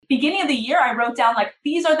beginning of the year, I wrote down like,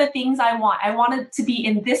 these are the things I want. I want it to be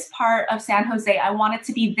in this part of San Jose. I want it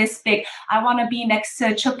to be this big. I want to be next to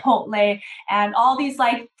Chipotle and all these,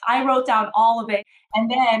 like, I wrote down all of it.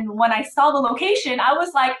 And then when I saw the location, I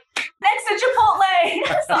was like, next to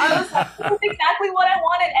Chipotle. So I was like, this is exactly what I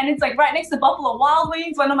wanted. And it's like right next to Buffalo Wild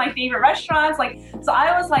Wings, one of my favorite restaurants. Like, so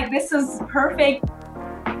I was like, this is perfect.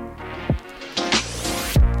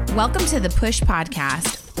 Welcome to the Push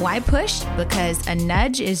Podcast. Why push? Because a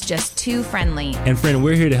nudge is just too friendly. And friend,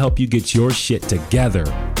 we're here to help you get your shit together.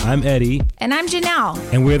 I'm Eddie. And I'm Janelle.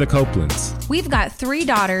 And we're the Copelands. We've got 3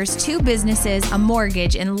 daughters, 2 businesses, a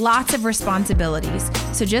mortgage, and lots of responsibilities.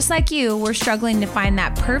 So just like you, we're struggling to find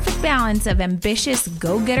that perfect balance of ambitious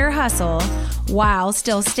go-getter hustle while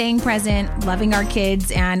still staying present, loving our kids,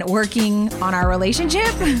 and working on our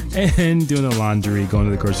relationship. And doing the laundry, going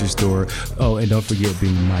to the grocery store. Oh, and don't forget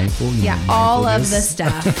being mindful. Yeah, all of the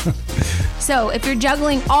stuff. So if you're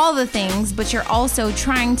juggling all the things, but you're also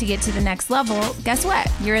trying to get to the next level, guess what?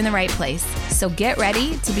 You're in the right place. So get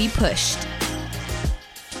ready to be pushed.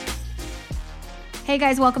 Hey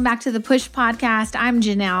guys, welcome back to the Push Podcast. I'm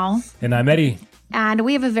Janelle. And I'm Eddie. And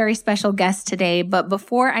we have a very special guest today. But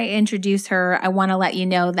before I introduce her, I want to let you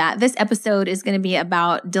know that this episode is going to be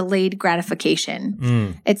about delayed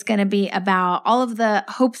gratification. It's going to be about all of the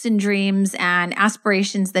hopes and dreams and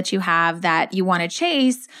aspirations that you have that you want to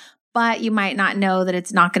chase, but you might not know that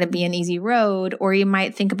it's not going to be an easy road, or you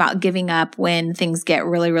might think about giving up when things get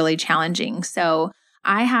really, really challenging. So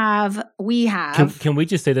we have. Can we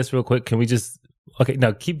just say this real quick? Okay,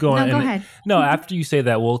 no, keep going. No, go ahead. No, after you say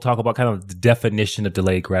that, we'll talk about kind of the definition of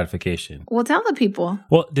delayed gratification. Well, tell the people.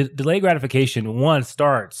 Well, delayed gratification, one,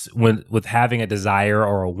 starts with having a desire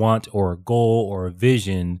or a want or a goal or a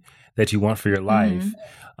vision that you want for your life,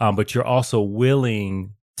 but you're also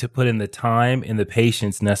willing to put in the time and the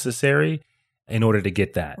patience necessary in order to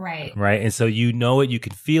get that. Right. Right. And so you know it, you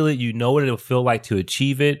can feel it, you know what it'll feel like to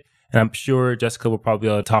achieve it. And I'm sure Jessica will probably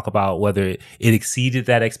be able to talk about whether it exceeded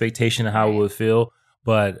that expectation and how it would feel.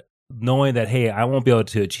 But knowing that, hey, I won't be able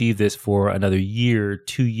to achieve this for another year,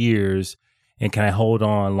 2 years, and can I hold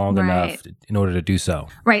on long enough in order to do so?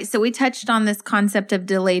 Right. So we touched on this concept of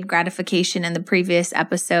delayed gratification in the previous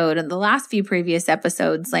episode and the last few previous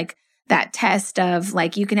episodes, like that test of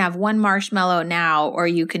like you can have 1 marshmallow now, or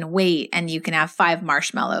you can wait and you can have 5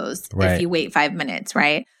 marshmallows if you wait 5 minutes,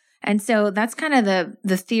 right? And so that's kind of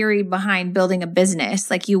the theory behind building a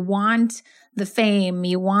business. Like you want the fame,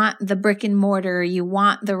 you want the brick and mortar, you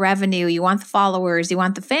want the revenue, you want the followers, you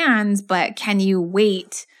want the fans, but can you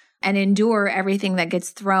wait and endure everything that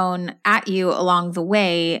gets thrown at you along the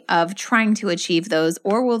way of trying to achieve those?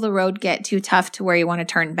 Or will the road get too tough to where you want to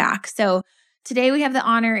turn back? So today we have the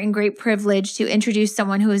honor and great privilege to introduce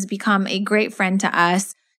someone who has become a great friend to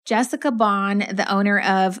us, Jessica Bond, the owner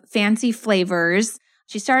of Fancy Flavors.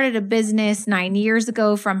 She started a business 9 years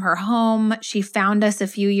ago from her home. She found us a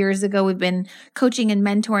few years ago. We've been coaching and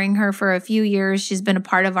mentoring her for a few years. She's been a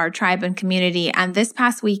part of our tribe and community. And this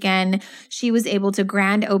past weekend, she was able to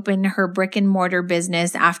grand open her brick and mortar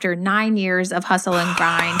business after 9 years of hustle and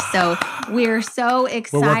grind. So we're so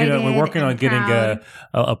excited. We're working on getting a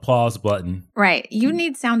applause button. Right. You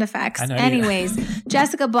need sound effects. Anyways,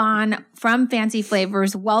 Jessica Bond from Fancy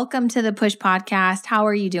Flavors, welcome to the Push Podcast. How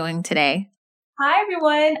are you doing today? Hi,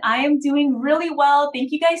 everyone. I am doing really well.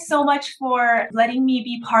 Thank you guys so much for letting me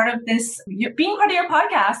be part of this, being part of your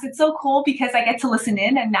podcast. It's so cool because I get to listen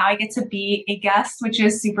in and now I get to be a guest, which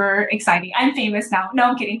is super exciting. I'm famous now. No,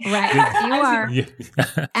 I'm kidding. Right. You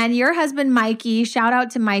are. And your husband, Mikey, shout out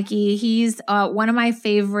to Mikey. He's one of my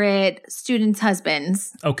favorite students'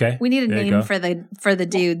 husbands. Okay. We need a name for the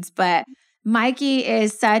dudes, but Mikey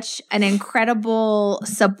is such an incredible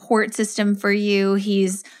support system for you.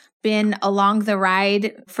 He's been along the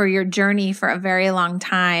ride for your journey for a very long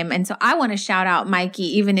time. And so I want to shout out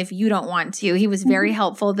Mikey, even if you don't want to. He was very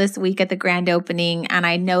helpful this week at the grand opening. And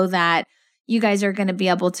I know that you guys are going to be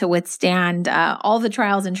able to withstand all the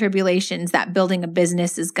trials and tribulations that building a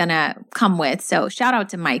business is going to come with. So shout out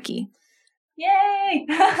to Mikey. Yay!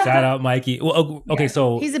 Shout out Mikey. Well, okay,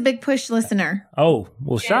 so he's a big Push listener. Oh,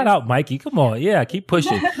 well, shout out Mikey. Come on. Yeah, keep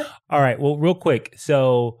pushing. All right. Well, real quick.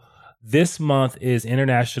 So this month is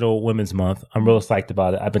International Women's Month. I'm real psyched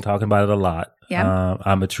about it. I've been talking about it a lot. Yeah.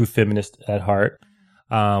 I'm a true feminist at heart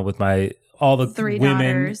with all the 3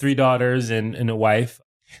 women, daughters. 3 daughters and a wife.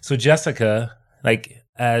 So Jessica, like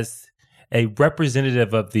as a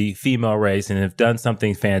representative of the female race and have done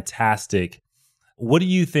something fantastic, what do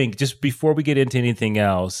you think, just before we get into anything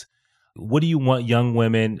else, what do you want young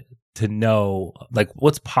women to know? Like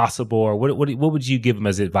what's possible, or what would you give them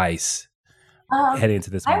as advice? Heading into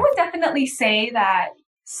this month? I would definitely say that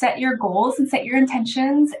set your goals and set your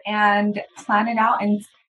intentions and plan it out,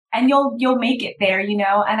 and you'll make it there, you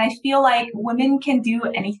know. And I feel like women can do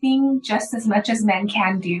anything just as much as men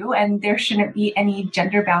can do, and there shouldn't be any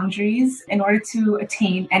gender boundaries in order to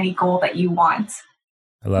attain any goal that you want.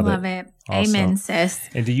 I love it. Awesome. Amen, sis.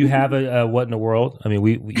 And do you have a what in the world? I mean,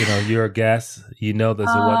 we you know, you're a guest. You know, there's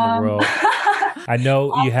a what in the world. I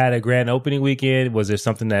know you had a grand opening weekend. Was there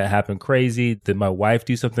something that happened crazy? Did my wife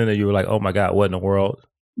do something that you were like, oh my God, what in the world?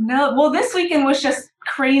 No, well, this weekend was just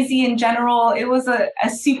crazy in general. It was a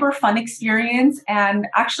super fun experience. And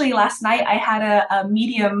actually last night I had a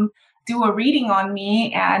medium do a reading on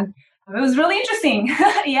me, and it was really interesting.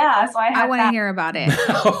 Yeah. So I want to hear about it.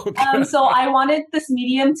 So I wanted this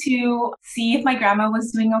medium to see if my grandma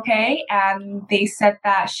was doing okay. And they said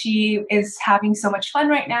that she is having so much fun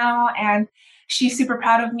right now. And she's super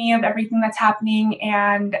proud of me, of everything that's happening,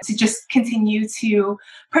 and to just continue to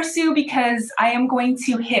pursue, because I am going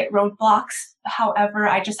to hit roadblocks. However,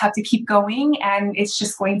 I just have to keep going, and it's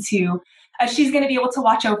just going to, she's going to be able to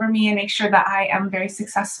watch over me and make sure that I am very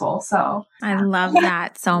successful. So I love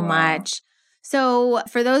that so much. So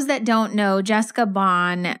for those that don't know, Jessica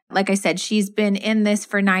Bond, like I said, she's been in this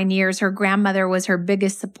for 9 years. Her grandmother was her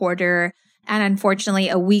biggest supporter. And unfortunately,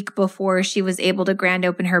 a week before she was able to grand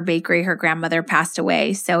open her bakery, her grandmother passed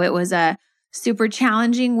away. So it was a super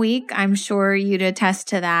challenging week. I'm sure you'd attest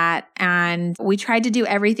to that. And we tried to do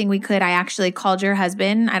everything we could. I actually called your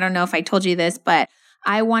husband. I don't know if I told you this, but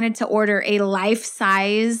I wanted to order a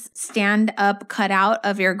life-size stand-up cutout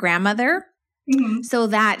of your grandmother so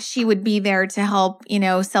that she would be there to help, you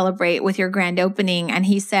know, celebrate with your grand opening. And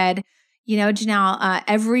he said, you know, Janelle,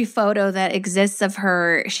 every photo that exists of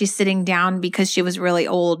her, she's sitting down because she was really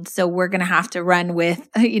old. So we're going to have to run with,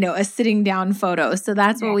 you know, a sitting down photo. So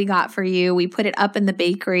that's what we got for you. We put it up in the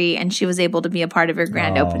bakery and she was able to be a part of your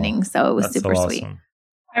grand opening. So it was super sweet.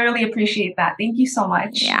 I really appreciate that. Thank you so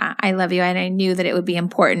much. Yeah, I love you. And I knew that it would be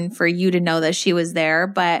important for you to know that she was there.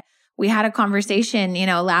 But we had a conversation, you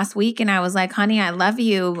know, last week, and I was like, honey, I love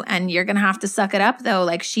you. And you're going to have to suck it up, though.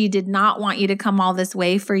 Like, she did not want you to come all this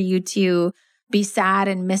way for you to be sad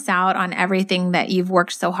and miss out on everything that you've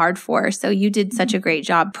worked so hard for. So you did such a great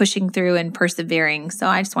job pushing through and persevering. So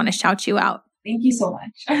I just want to shout you out. Thank you so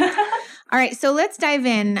much. All right, so let's dive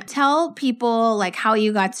in. Tell people like how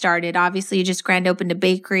you got started. Obviously, you just grand opened a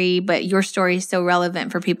bakery, but your story is so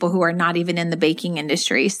relevant for people who are not even in the baking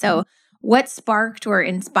industry. So what sparked or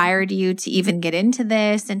inspired you to even get into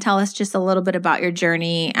this? And tell us just a little bit about your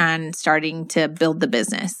journey and starting to build the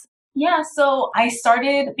business. Yeah, so I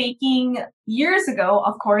started baking years ago,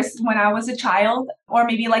 of course, when I was a child, or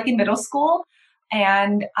maybe like in middle school.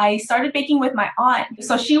 And I started baking with my aunt.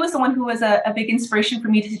 So she was the one who was a big inspiration for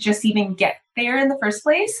me to just even get there in the first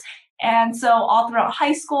place. And so all throughout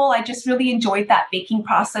high school, I just really enjoyed that baking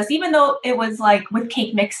process, even though it was like with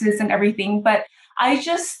cake mixes and everything. But I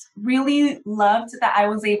just really loved that I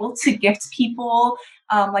was able to gift people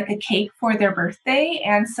like a cake for their birthday.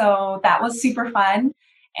 And so that was super fun.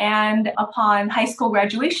 And upon high school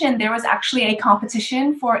graduation, there was actually a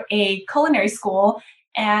competition for a culinary school.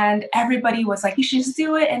 And everybody was like, you should just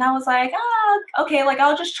do it. And I was like, okay, like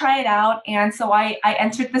I'll just try it out. And so I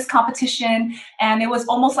entered this competition, and it was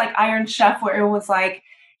almost like Iron Chef, where it was like,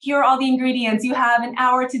 here are all the ingredients. You have an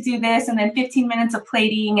hour to do this, and then 15 minutes of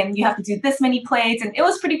plating, and you have to do this many plates. And it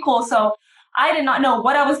was pretty cool. So I did not know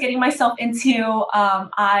what I was getting myself into.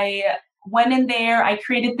 I went in there, I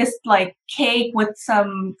created this like cake with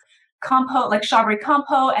some compote, like strawberry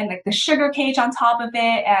compote, and like the sugar cage on top of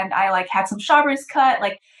it. And I like had some strawberries cut,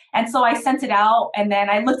 like, and so I sent it out, and then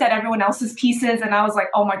I looked at everyone else's pieces, and I was like,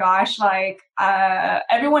 oh my gosh, like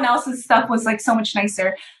everyone else's stuff was like so much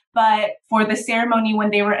nicer. But for the ceremony, when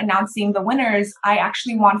they were announcing the winners, I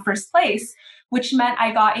actually won first place, which meant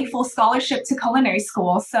I got a full scholarship to culinary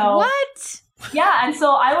school. So what? Yeah. And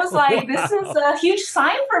so I was like, this is a huge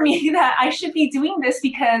sign for me that I should be doing this,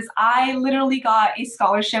 because I literally got a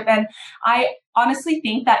scholarship. And I honestly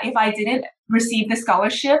think that if I didn't receive the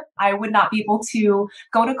scholarship, I would not be able to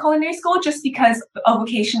go to culinary school, just because a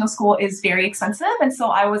vocational school is very expensive. And so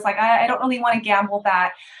I was like, I don't really want to gamble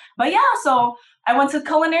that. But yeah, so I went to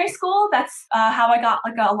culinary school. That's how I got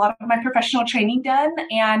like a lot of my professional training done.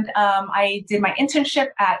 And I did my internship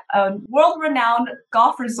at a world-renowned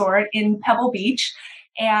golf resort in Pebble Beach.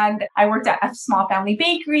 And I worked at a small family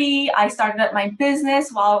bakery. I started up my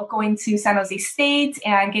business while going to San Jose State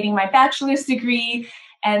and getting my bachelor's degree.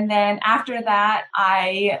 And then after that,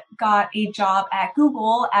 I got a job at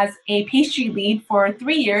Google as a pastry lead for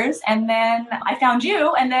 3 years. And then I found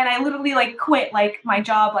you. And then I literally like quit like my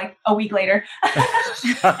job like a week later. And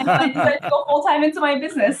I decided to go full time into my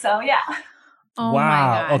business. So yeah. Oh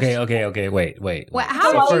wow. my gosh. Okay. Wait.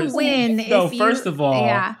 How did you win? First of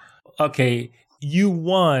all, okay, you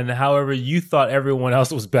won. However, you thought everyone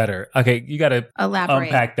else was better. Okay, you got to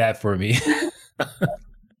unpack that for me.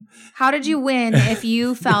 How did you win if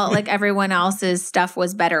you felt like everyone else's stuff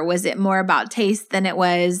was better? Was it more about taste than it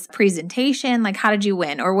was presentation? Like, how did you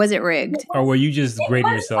win? Or was it rigged? Or were you just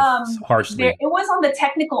grading yourself harshly? It was on the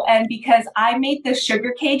technical end because I made the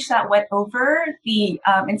sugar cage that went over the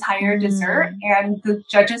entire dessert. And the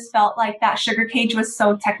judges felt like that sugar cage was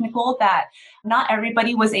so technical that not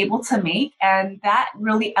everybody was able to make. And that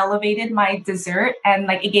really elevated my dessert. And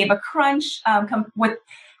like it gave a crunch with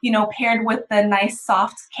paired with the nice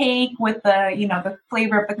soft cake with the, the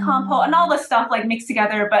flavor of the compote and all the stuff like mixed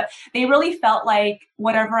together. But they really felt like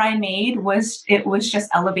whatever I made was just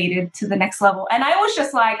elevated to the next level. And I was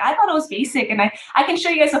just like, I thought it was basic. And I can show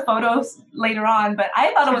you guys the photos later on, but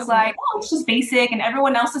I thought it was like, oh, it's just basic. And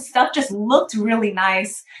everyone else's stuff just looked really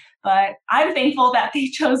nice. But I'm thankful that they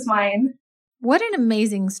chose mine. What an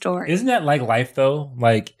amazing story. Isn't that like life though?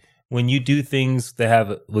 Like, when you do things that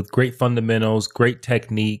have with great fundamentals, great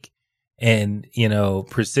technique, and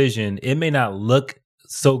precision, it may not look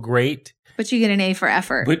so great, but you get an A for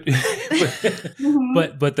effort. But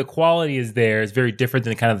the quality is there. It's very different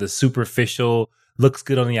than kind of the superficial, looks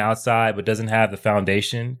good on the outside but doesn't have the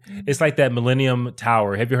foundation. It's like that Millennium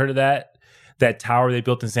Tower. Have you heard of that? That tower they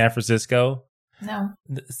built in San Francisco? No.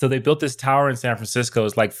 So they built this tower in San Francisco.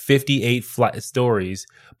 It's like 58 stories,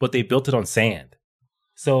 but they built it on sand.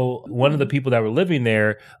 So one of the people that were living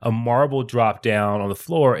there, a marble dropped down on the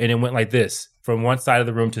floor and it went like this from one side of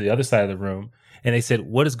the room to the other side of the room. And they said,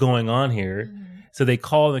 what is going on here? So they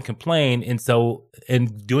called and complained. And so in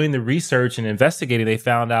doing the research and investigating, they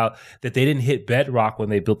found out that they didn't hit bedrock when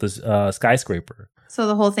they built this skyscraper. So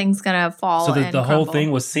the whole thing's going to fall. So the whole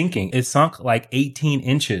thing was sinking. It sunk like 18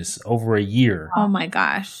 inches over a year. Oh my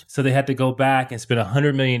gosh. So they had to go back and spend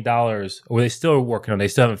 $100 million, or they still are working on it. They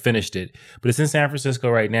still haven't finished it. But it's in San Francisco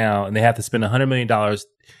right now, and they have to spend $100 million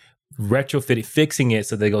retrofitting, fixing it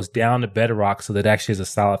so that it goes down to bedrock so that it actually has a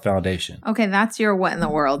solid foundation. Okay, that's your what in the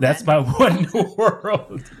world. That's my what in the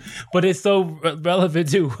world. But it's so relevant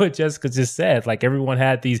to what Jessica just said. Like everyone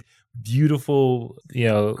had these beautiful,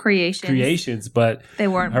 creations, but they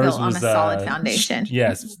weren't built on a solid foundation.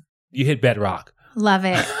 Yes, you hit bedrock. Love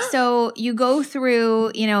it. So you go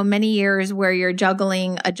through, many years where you're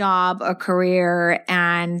juggling a job, a career,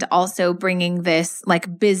 and also bringing this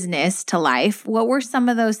like business to life. What were some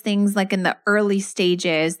of those things like in the early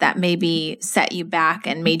stages that maybe set you back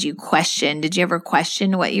and made you question? Did you ever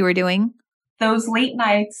question what you were doing? Those late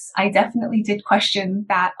nights, I definitely did question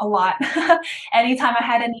that a lot. Anytime I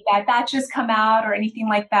had any bad batches come out or anything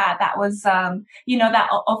like that, that was, that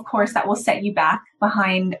of course that will set you back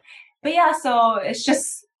behind. But yeah, so it's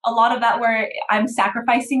just a lot of that where I'm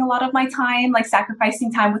sacrificing a lot of my time, like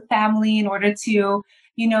sacrificing time with family in order to,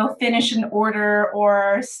 finish an order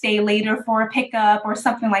or stay later for a pickup or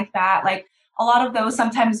something like that. Like a lot of those,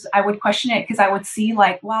 sometimes I would question it because I would see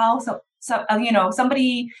like, wow, so one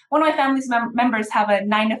of my family's members have a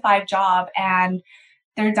 9-to-5 job and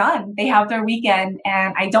they're done. They have their weekend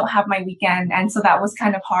and I don't have my weekend. And so that was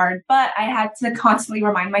kind of hard, but I had to constantly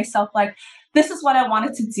remind myself, like, this is what I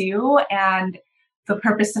wanted to do. And the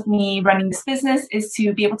purpose of me running this business is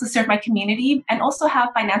to be able to serve my community and also have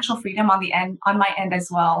financial freedom on my end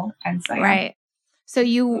as well. And so, yeah. Right. So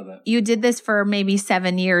you did this for maybe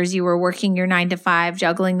 7 years. You were working your 9-to-5,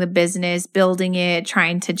 juggling the business, building it,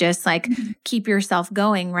 trying to just like keep yourself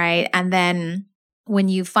going, right? And then when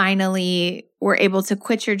you finally were able to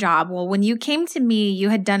quit your job, well, when you came to me, you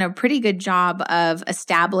had done a pretty good job of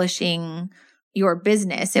establishing your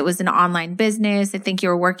business. It was an online business. I think you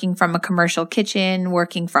were working from a commercial kitchen,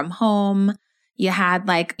 working from home. You had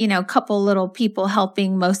like, a couple little people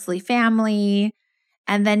helping, mostly family.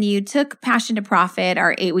 And then you took Passion to Profit,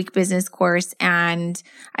 our 8-week business course. And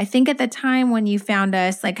I think at the time when you found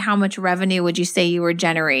us, like how much revenue would you say you were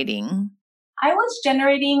generating? I was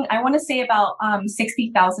generating, I want to say about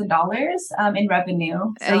 $60,000 in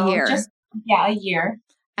revenue. So a year. A year.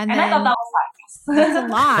 And I thought that was fine. That's a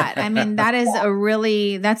lot. I mean,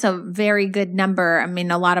 that's a very good number. I mean,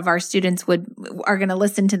 a lot of our students are going to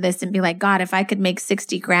listen to this and be like, God, if I could make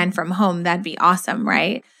 60 grand from home, that'd be awesome,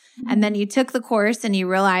 right? And then you took the course and you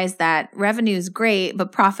realized that revenue is great,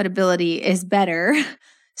 but profitability is better.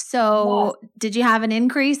 So Did you have an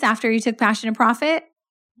increase after you took Passion to Profit?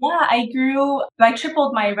 Yeah, I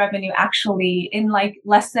tripled my revenue actually in like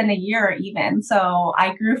less than a year even. So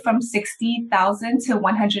I grew from 60,000 to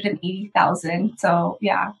 180,000. So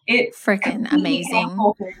yeah, it Freaking completely amazing.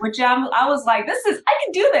 catapulted, which I was like, I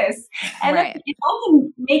can do this. And Right. if I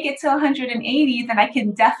can make it to 180, then I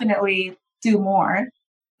can definitely do more.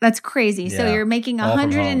 That's crazy. So Yeah. you're making All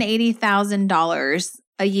from home. $180,000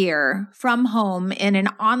 a year from home in an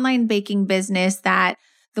online baking business that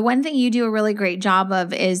the one thing you do a really great job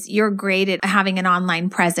of is you're great at having an online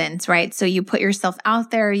presence, right? So you put yourself out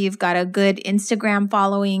there. You've got a good Instagram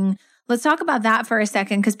following. Let's talk about that for a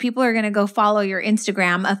second because people are going to go follow your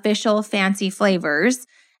Instagram, Official Fancy Flavors,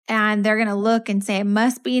 and they're going to look and say, it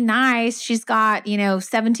must be nice. She's got,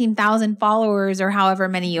 17,000 followers or however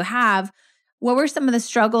many you have. What were some of the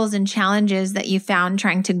struggles and challenges that you found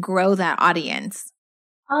trying to grow that audience?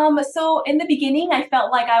 So in the beginning, I felt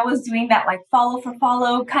like I was doing that like follow for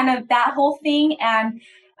follow kind of that whole thing. And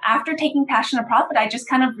after taking Passion to Profit, I just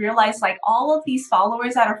kind of realized like all of these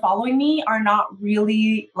followers that are following me are not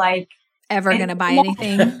really like Ever going to buy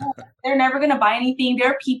anything? They're never going to buy anything.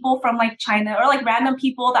 They're people from like China or like random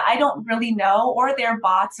people that I don't really know, or they're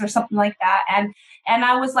bots or something like that. And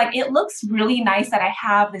I was like, it looks really nice that I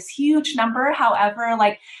have this huge number. However,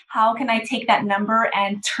 like, how can I take that number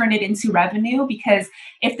and turn it into revenue? Because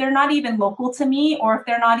if they're not even local to me, or if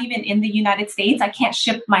they're not even in the United States, I can't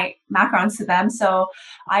ship my macarons to them. So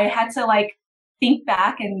I had to like think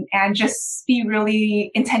back and just be really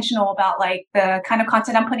intentional about like the kind of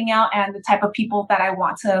content I'm putting out and the type of people that I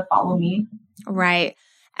want to follow me. Right.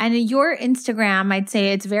 And your Instagram, I'd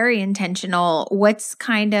say it's very intentional. What's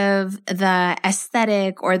kind of the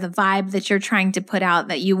aesthetic or the vibe that you're trying to put out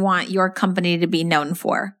that you want your company to be known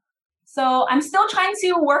for? So I'm still trying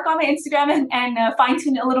to work on my Instagram and fine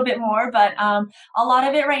tune it a little bit more, but a lot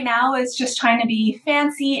of it right now is just trying to be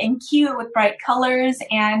fancy and cute with bright colors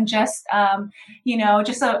and just,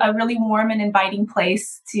 just a really warm and inviting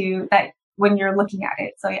place to that when you're looking at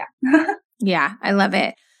it. So yeah. Yeah, I love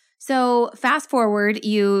it. So fast forward,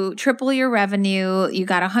 you triple your revenue, you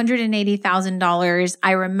got $180,000.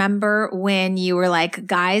 I remember when you were like,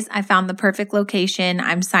 guys, I found the perfect location.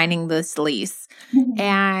 I'm signing this lease. Mm-hmm.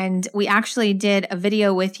 And we actually did a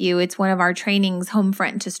video with you. It's one of our trainings,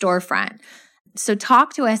 Homefront to Storefront. So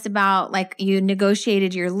talk to us about like you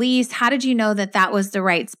negotiated your lease. How did you know that that was the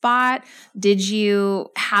right spot? Did you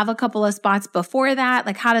have a couple of spots before that?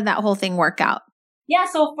 Like how did that whole thing work out? Yeah,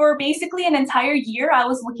 so for basically an entire year, I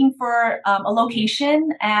was looking for a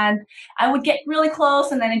location and I would get really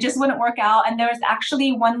close and then it just wouldn't work out. And there was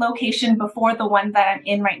actually one location before the one that I'm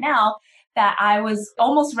in right now that I was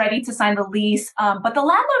almost ready to sign the lease. But the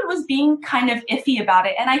landlord was being kind of iffy about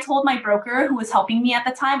it. And I told my broker who was helping me at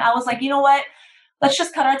the time, I was like, you know what? Let's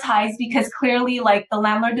just cut our ties because clearly like the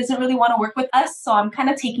landlord doesn't really want to work with us. So I'm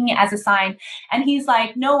kind of taking it as a sign. And he's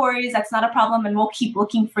like, no worries, that's not a problem. And we'll keep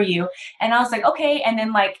looking for you. And I was like, okay. And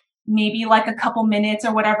then like maybe like a couple minutes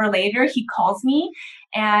or whatever later, he calls me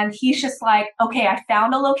and he's just like, okay, I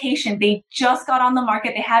found a location. They just got on the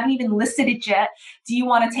market. They haven't even listed it yet. Do you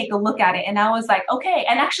want to take a look at it? And I was like, okay.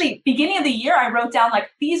 And actually beginning of the year, I wrote down like,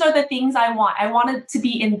 these are the things I want. I want it to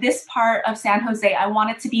be in this part of San Jose. I want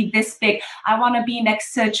it to be this big. I want to be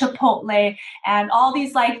next to Chipotle and all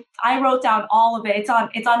these, like, I wrote down all of it. It's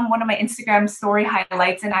on one of my Instagram story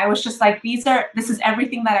highlights. And I was just like, this is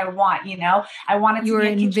everything that I want, I wanted to You were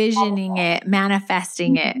envisioning it,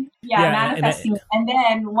 manifesting it. Yeah, manifesting it. And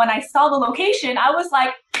then when I saw the location, I was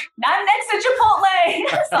like, I'm next to Chipotle.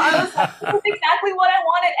 So I was like, this is exactly what I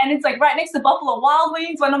wanted. And it's like right next to Buffalo Wild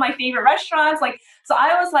Wings, one of my favorite restaurants. Like, so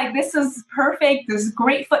I was like, this is perfect. There's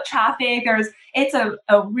great foot traffic. It's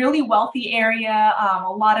a really wealthy area.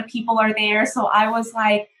 A lot of people are there. So I was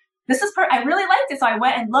like, this is I really liked it. So I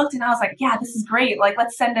went and looked and I was like, yeah, this is great. Like,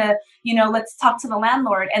 let's let's talk to the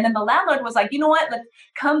landlord. And then the landlord was like, you know what, let's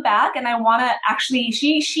come back. And I want to actually,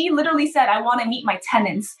 she literally said, I want to meet my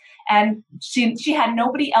tenants. And she had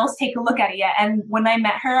nobody else take a look at it yet. And when I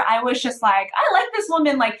met her, I was just like, I like this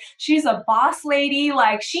woman. Like, she's a boss lady.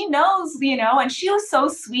 Like, she knows, and she was so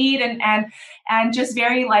sweet and just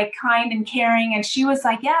very like kind and caring. And she was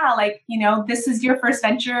like, yeah, like, this is your first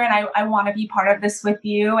venture and I want to be part of this with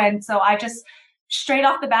you. And so I just straight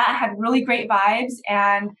off the bat, I had really great vibes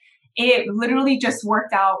and it literally just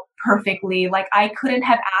worked out perfectly. Like, I couldn't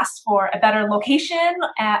have asked for a better location,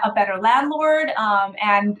 a better landlord,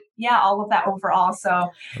 and yeah, all of that overall.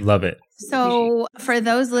 So love it. So for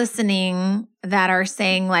those listening that are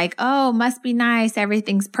saying like, oh, must be nice,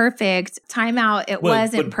 everything's perfect, time out. It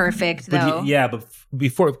wasn't perfect though. But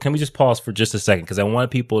before, can we just pause for just a second? Because I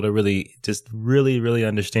want people to really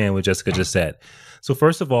understand what Jessica just said. So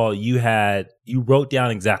first of all, you wrote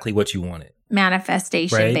down exactly what you wanted.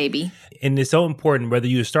 Manifestation, right? baby. And it's so important, whether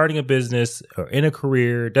you're starting a business or in a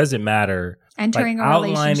career, it doesn't matter. Entering a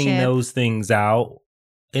outlining relationship. those things out.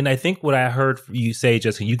 And I think what I heard you say,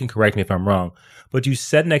 Jessica, you can correct me if I'm wrong, but you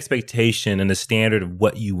set an expectation and a standard of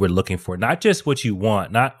what you were looking for, not just what you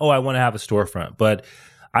want, not, I want to have a storefront, but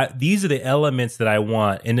these are the elements that I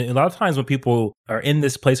want. And a lot of times when people are in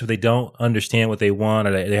this place where they don't understand what they want,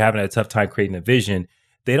 or they're having a tough time creating a vision,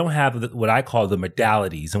 they don't have what I call the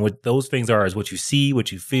modalities. And what those things are is what you see,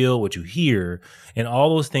 what you feel, what you hear. And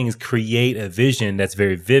all those things create a vision that's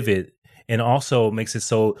very vivid and also makes it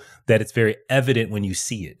so that it's very evident when you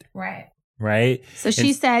see it. Right. Right. So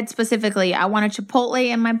she said specifically, I want a Chipotle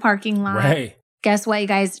in my parking lot. Right. Guess what, you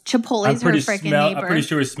guys? Chipotle's her freaking neighbor. I'm pretty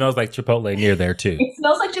sure it smells like Chipotle near there too. It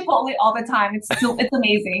smells like Chipotle all the time. It's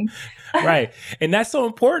amazing. Right. And that's so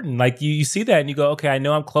important. Like you see that and you go, okay, I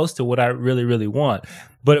know I'm close to what I really, really want.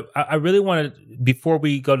 But I really want to, before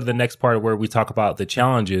we go to the next part where we talk about the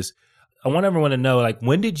challenges, I want everyone to know, like,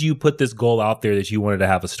 when did you put this goal out there that you wanted to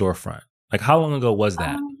have a storefront? Like, how long ago was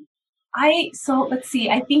that? So let's see.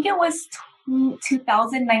 I think it was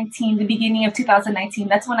 2019, the beginning of 2019.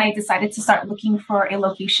 That's when I decided to start looking for a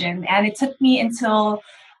location. And it took me until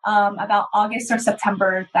about August or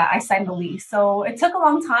September that I signed the lease. So it took a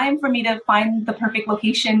long time for me to find the perfect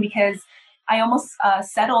location because I almost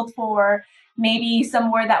settled for maybe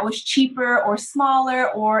somewhere that was cheaper or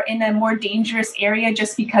smaller or in a more dangerous area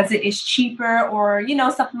just because it is cheaper or,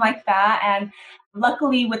 something like that. And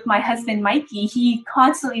luckily with my husband, Mikey, he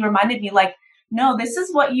constantly reminded me like, no, this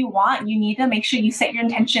is what you want. You need to make sure you set your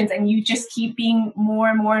intentions and you just keep being more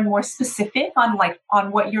and more and more specific on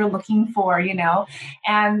what you're looking for,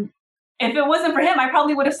 And if it wasn't for him, I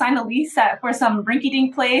probably would have signed a lease for some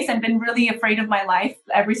rinky-dink place and been really afraid of my life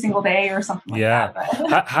every single day or something like that.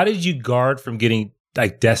 But How did you guard from getting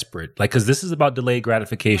like desperate? Like, because this is about delayed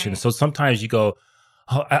gratification. Right. So sometimes you go,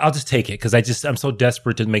 oh, I'll just take it because I'm so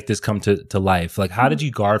desperate to make this come to life. Like, how did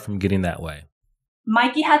you guard from getting that way?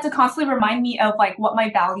 Mikey had to constantly remind me of like what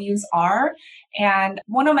my values are. And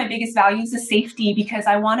one of my biggest values is safety because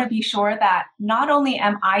I want to be sure that not only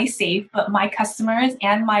am I safe, but my customers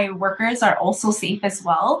and my workers are also safe as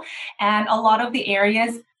well. And a lot of the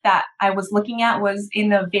areas that I was looking at was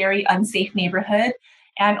in a very unsafe neighborhood.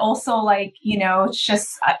 And also it's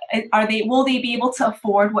just, will they be able to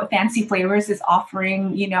afford what Fancy Flavors is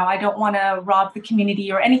offering? I don't want to rob the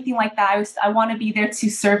community or anything like that. I want to be there to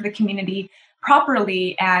serve the community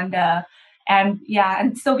properly and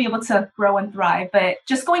still be able to grow and thrive. But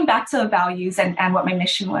just going back to the values and what my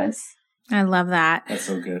mission was. I love that. That's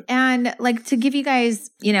so good. And like to give you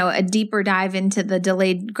guys, a deeper dive into the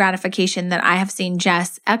delayed gratification that I have seen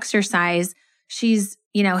Jess exercise, she's,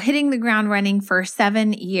 hitting the ground running for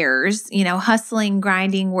 7 years, hustling,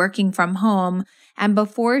 grinding, working from home. And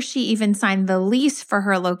before she even signed the lease for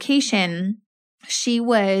her location, she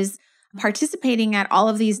was participating at all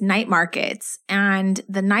of these night markets, and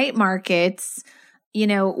the night markets,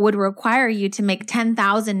 would require you to make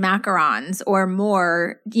 10,000 macarons or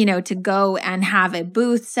more, to go and have a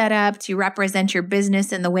booth set up to represent your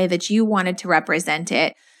business in the way that you wanted to represent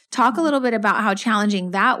it. Talk a little bit about how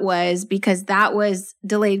challenging that was, because that was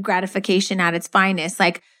delayed gratification at its finest.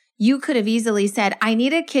 Like, you could have easily said, I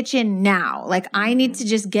need a kitchen now. Like, I need to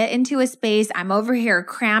just get into a space. I'm over here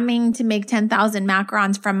cramming to make 10,000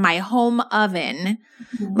 macarons from my home oven.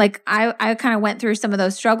 Mm-hmm. Like, I kind of went through some of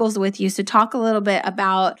those struggles with you. So talk a little bit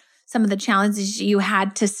about some of the challenges you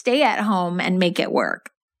had to stay at home and make it work.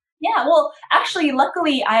 Yeah, well, actually,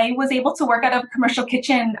 luckily, I was able to work out of a commercial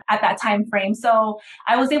kitchen at that time frame. So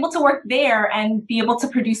I was able to work there and be able to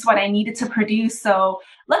produce what I needed to produce. So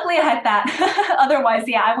luckily, I had that. Otherwise,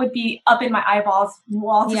 I would be up in my eyeballs,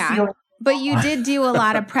 wall to ceiling. But you did do a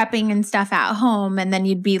lot of prepping and stuff at home, and then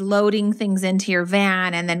you'd be loading things into your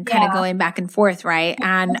van and then kind of going back and forth, right?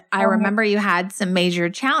 And I remember you had some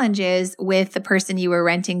major challenges with the person you were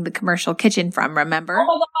renting the commercial kitchen from, remember?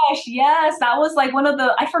 Oh my gosh, yes. That was like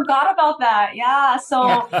I forgot about that. Yeah,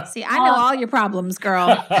 so. See, I know all your problems, girl.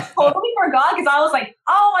 Totally forgot because I was like,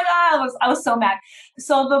 oh my God, I was so mad.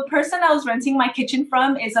 So the person I was renting my kitchen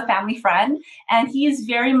from is a family friend, and he is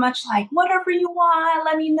very much like, whatever you want,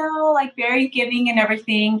 let me know, like very giving and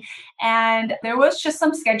everything. And there was just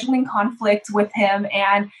some scheduling conflict with him.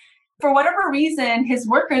 And for whatever reason, his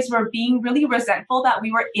workers were being really resentful that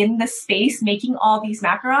we were in the space making all these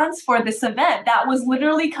macarons for this event that was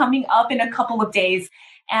literally coming up in a couple of days.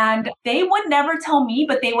 And they would never tell me,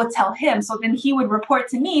 but they would tell him. So then he would report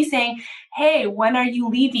to me saying, hey, when are you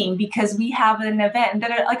leaving? Because we have an event, and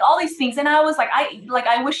like all these things. And I was like,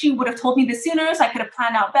 I wish you would have told me this sooner so I could have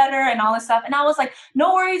planned out better and all this stuff. And I was like,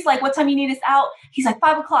 no worries. Like, what time you need us out? He's like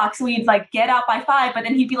 5 o'clock. So we'd like get out by 5, but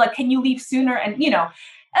then he'd be like, can you leave sooner? And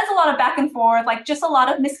that's a lot of back and forth, like just a lot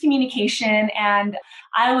of miscommunication. And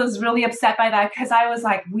I was really upset by that because I was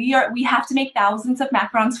like, we have to make thousands of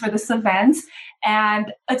macarons for this event.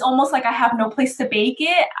 And it's almost like I have no place to bake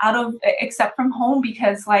it except from home,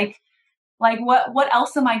 because like what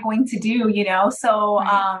else am I going to do? So,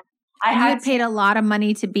 right. I had paid a lot of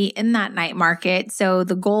money to be in that night market. So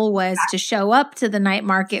the goal was to show up to the night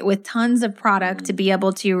market with tons of product to be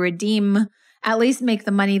able to redeem, at least make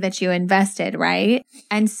the money that you invested, right?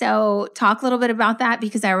 And so talk a little bit about that,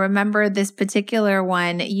 because I remember this particular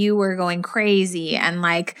one, you were going crazy and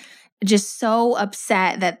like just so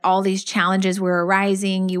upset that all these challenges were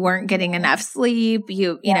arising. You weren't getting enough sleep.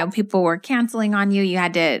 You know, people were canceling on you. You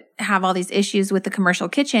had to have all these issues with the commercial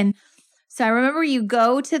kitchen. So I remember you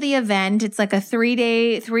go to the event. It's like a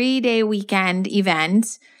 3-day weekend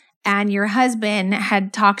event. And your husband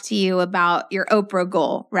had talked to you about your Oprah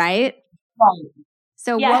goal, right? Right.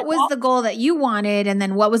 So what was the goal that you wanted? And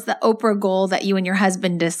then what was the Oprah goal that you and your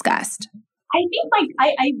husband discussed? I think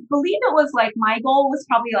I believe it was like my goal was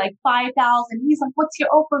probably like 5,000. He's like, what's your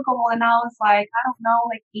Oprah goal? And I was like, I don't know,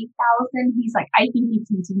 like 8,000. He's like, I think you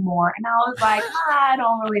can do more. And I was like, I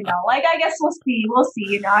don't really know. Like, I guess we'll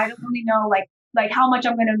see. I don't really know like how much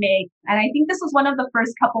I'm going to make. And I think this was one of the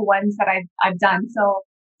first couple ones that I've done. So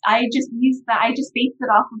I just used that. I just based it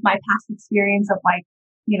off of my past experience of like,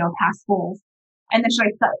 past goals. And then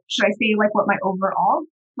should I say like what my overall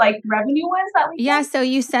like revenue was that weekend? Yeah. So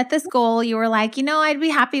you set this goal. You were like, I'd be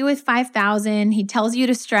happy with 5,000. He tells you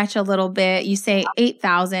to stretch a little bit. You say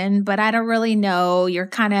 8,000, but I don't really know. You're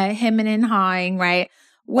kind of hemming and hawing, right?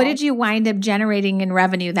 What did you wind up generating in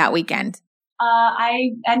revenue that weekend?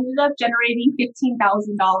 I ended up generating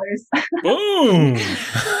 $15,000. Boom.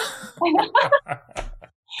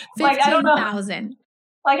 Like, I don't know. 15,000.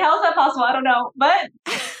 Like, how is that possible? I don't know. But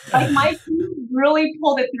like my team really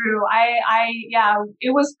pulled it through.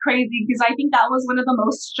 It was crazy because I think that was one of the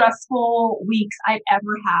most stressful weeks I've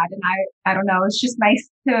ever had. And I don't know, it's just nice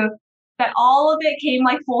that all of it came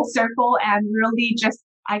like full circle and really just,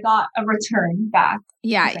 I got a return back.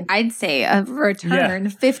 Yeah, I'd say a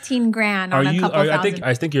return, 15 grand on a couple thousand.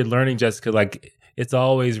 I think you're learning, Jessica, like it's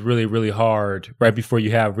always really, really hard right before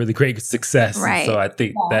you have really great success. Right. So I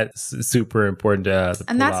think that's super important to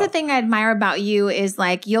and that's the thing I admire about you is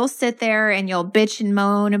like, you'll sit there and you'll bitch and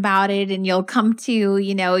moan about it and you'll come to,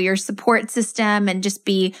 your support system and just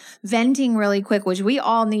be venting really quick, which we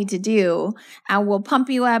all need to do. And we'll pump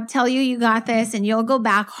you up, tell you got this, and you'll go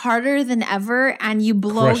back harder than ever and you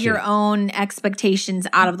blow your own expectations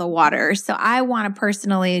out of the water. So I want to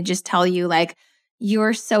personally just tell you, like,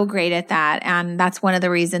 you're so great at that. And that's one of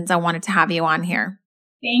the reasons I wanted to have you on here.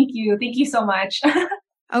 Thank you. Thank you so much.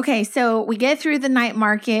 Okay. So we get through the night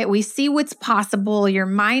market. We see what's possible. Your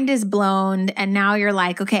mind is blown. And now you're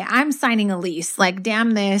like, okay, I'm signing a lease. Like,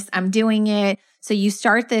 damn this, I'm doing it. So you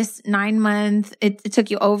start this 9-month. It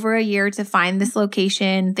took you over a year to find this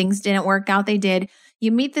location. Things didn't work out. They did.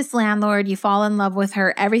 You meet this landlord. You fall in love with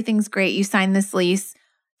her. Everything's great. You sign this lease.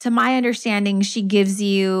 To my understanding, she gives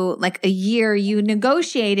you like a year. You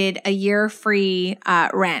negotiated a year free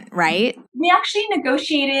rent, right? We actually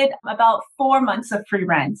negotiated about 4 months of free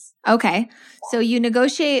rent. Okay. So you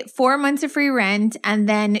negotiate 4 months of free rent and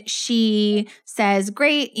then she says,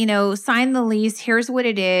 great, sign the lease. Here's what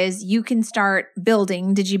it is. You can start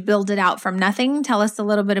building. Did you build it out from nothing? Tell us a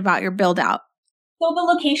little bit about your build out. So the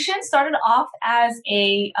location started off as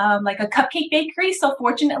a cupcake bakery. So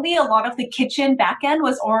fortunately, a lot of the kitchen back end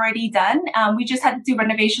was already done. We just had to do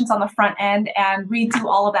renovations on the front end and redo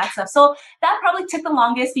all of that stuff. So that probably took the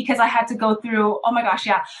longest because I had to go through,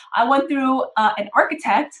 I went through an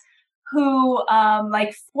architect who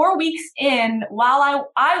 4 weeks in, while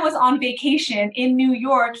I was on vacation in New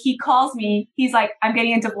York, he calls me. He's like, I'm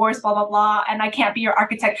getting a divorce, blah, blah, blah, and I can't be your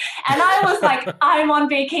architect. And I was like, I'm on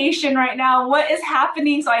vacation right now. What is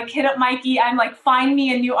happening? So I hit up Mikey. I'm like, find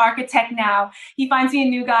me a new architect now. He finds me a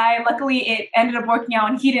new guy. Luckily, it ended up working out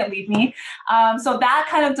and he didn't leave me. So that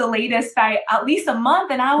kind of delayed us by at least a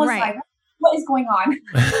month. And I was like, what is going on?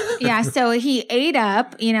 Yeah. So he ate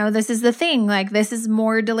up, this is the thing, like this is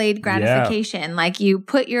more delayed gratification. Yeah. Like you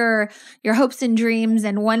put your hopes and dreams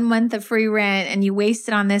and 1 month of free rent and you waste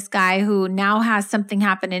it on this guy who now has something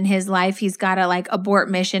happen in his life. He's got to like abort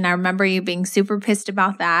mission. I remember you being super pissed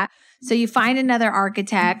about that. So you find another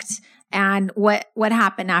architect And what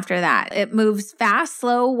happened after that? It moves fast,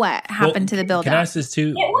 slow. What happened to the build Can I out? ask this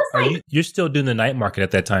too? It was You're still doing the night market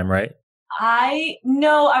at that time, right? I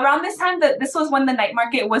know around this time that this was when the night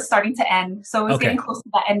market was starting to end. So it was getting close to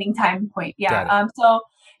that ending time point. Yeah. So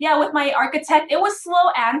yeah, with my architect, it was slow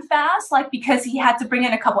and fast, like because he had to bring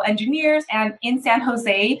in a couple engineers, and in San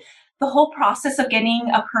Jose, the whole process of getting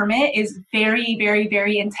a permit is very, very,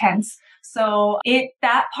 very intense. So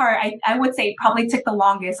that part, I would say probably took the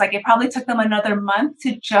longest. Like it probably took them another month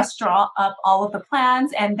to just draw up all of the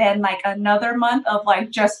plans, and then like another month of like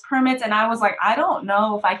just permits. And I was like, I don't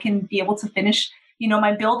know if I can be able to finish,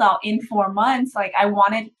 my build out in 4 months. Like I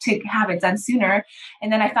wanted to have it done sooner.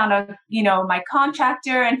 And then I found my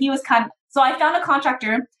contractor, and he was so I found a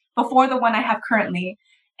contractor before the one I have currently.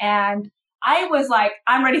 And I was like,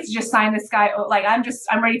 I'm ready to just sign this guy. Like, I'm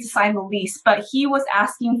ready to sign the lease. But he was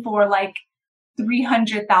asking for like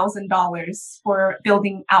 $300,000 for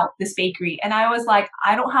building out this bakery. And I was like,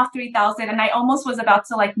 I don't have 3,000. And I almost was about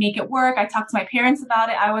to like make it work. I talked to my parents about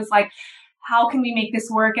it. I was like, how can we make this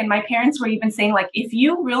work? And my parents were even saying like, if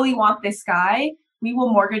you really want this guy, we will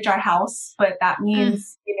mortgage our house. But that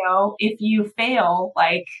means, if you fail,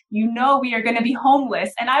 like, we are going to be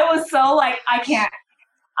homeless. And I was so like, I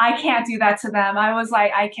can't do that to them. I was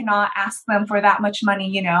like, I cannot ask them for that much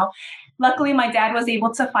money, Luckily, my dad was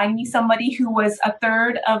able to find me somebody who was a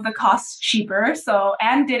third of the cost cheaper.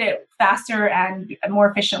 And did it faster and more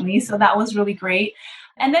efficiently. So that was really great.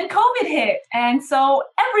 And then COVID hit. And so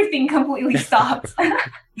everything completely stopped.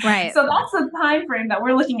 Right. So that's the time frame that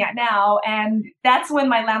we're looking at now. And that's when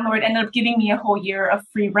my landlord ended up giving me a whole year of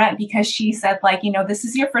free rent, because she said, like, this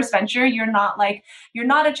is your first venture. You're not a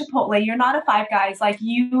Chipotle. You're not a Five Guys. Like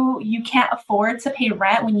you can't afford to pay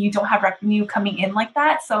rent when you don't have revenue coming in like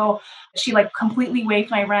that. So she like completely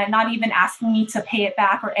waived my rent, not even asking me to pay it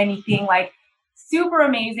back or anything. Like super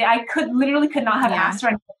amazing. I could not have asked for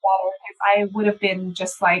anything better, because I would have been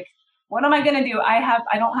just like, what am I going to do? I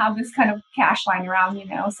don't have this kind of cash lying around,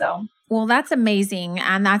 so. Well, that's amazing.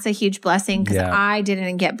 And that's a huge blessing, because I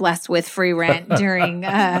didn't get blessed with free rent during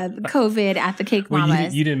COVID at the Cake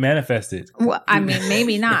Mamas. You didn't manifest it. Well, I mean,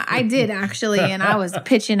 maybe not. I did actually. And I was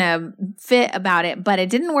pitching a fit about it, but it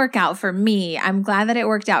didn't work out for me. I'm glad that it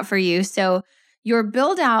worked out for you. So your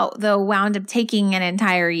build out, though, wound up taking an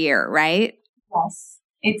entire year, right? Yes,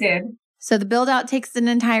 it did. So the build out takes an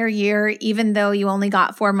entire year, even though you only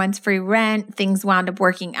got 4 months free rent, things wound up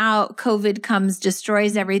working out. COVID comes,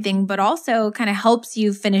 destroys everything, but also kind of helps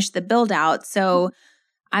you finish the build out. So,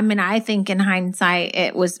 I mean, I think in hindsight,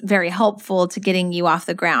 it was very helpful to getting you off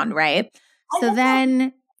the ground, right? So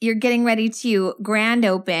then you're getting ready to grand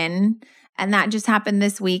open, and that just happened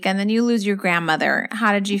this week. And then you lose your grandmother.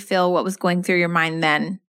 How did you feel? What was going through your mind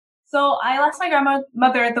then? So I lost my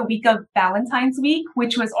grandmother the week of Valentine's week,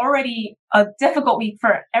 which was already a difficult week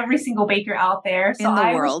for every single baker out there. So in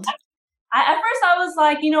the world. At first I was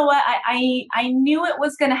like, you know what? I knew it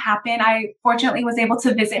was going to happen. I fortunately was able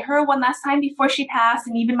to visit her one last time before she passed.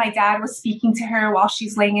 And even my dad was speaking to her while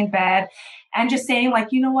she's laying in bed and just saying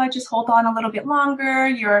like, you know what, just hold on a little bit longer.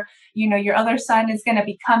 Your other son is going to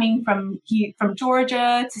be coming from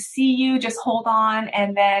Georgia to see you. Just hold on.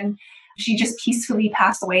 And then she just peacefully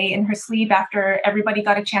passed away in her sleep after everybody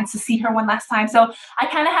got a chance to see her one last time. So I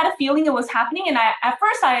kind of had a feeling it was happening. And at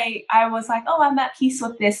first I was like, oh, I'm at peace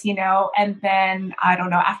with this, And then, I don't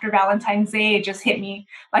know, after Valentine's Day, it just hit me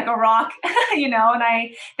like a rock, and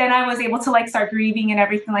I was able to like start grieving and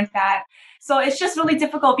everything like that. So it's just really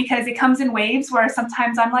difficult because it comes in waves where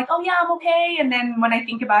sometimes I'm like, oh yeah, I'm okay. And then when I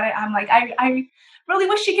think about it, I'm like, I really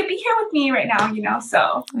wish she could be here with me right now,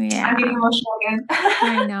 so yeah. I'm getting emotional again.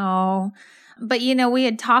 I know. But, we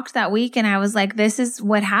had talked that week and I was like, this is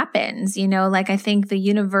what happens, like I think the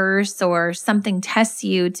universe or something tests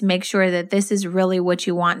you to make sure that this is really what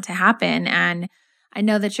you want to happen. And I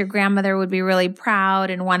know that your grandmother would be really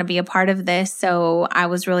proud and want to be a part of this. So I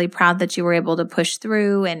was really proud that you were able to push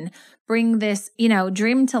through and bring this,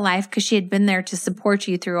 dream to life, because she had been there to support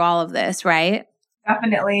you through all of this, right?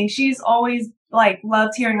 Definitely. She's always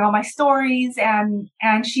loved hearing all my stories, and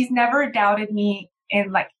she's never doubted me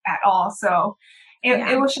at all. So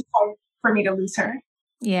it was just hard for me to lose her.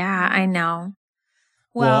 Yeah, I know.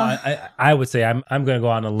 Well, I would say I'm going to go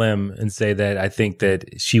on a limb and say that I think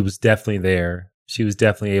that she was definitely there. She was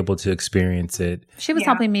definitely able to experience it. She was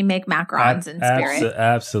helping me make macarons in spirit.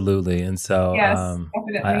 Absolutely. And so yes,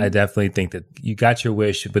 definitely. I definitely think that you got your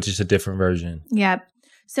wish, but just a different version. Yep.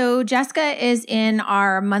 So Jessica is in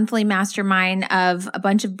our monthly mastermind of a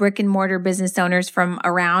bunch of brick and mortar business owners from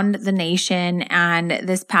around the nation. And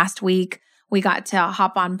this past week, We got to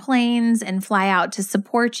hop on planes and fly out to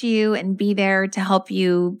support you and be there to help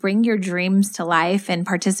you bring your dreams to life and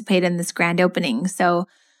participate in this grand opening. So,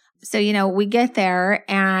 we get there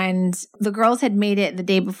and the girls had made it the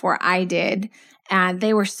day before I did. And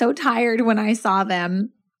they were so tired when I saw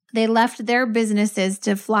them. They left their businesses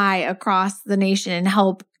to fly across the nation and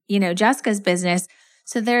help, Jessica's business.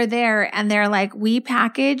 So they're there and they're like, we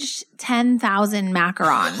packaged 10,000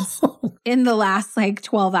 macarons in the last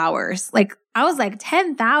 12 hours. I was like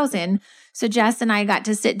 10,000. So Jess and I got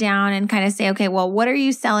to sit down and kind of say, okay, well, what are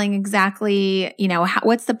you selling exactly?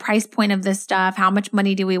 What's the price point of this stuff? How much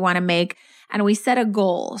money do we want to make? And we set a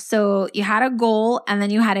goal. So you had a goal and then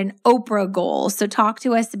you had an Oprah goal. So talk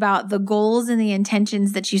to us about the goals and the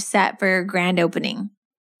intentions that you set for your grand opening.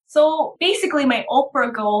 So basically my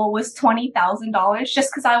Oprah goal was $20,000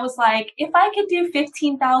 just because I was like, if I could do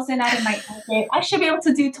 15,000 out of my budget, I should be able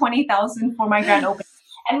to do 20,000 for my grand opening.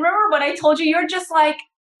 And remember what I told you, you're just like,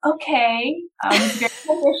 okay, it's very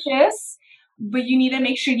ambitious, but you need to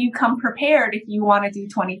make sure you come prepared if you want to do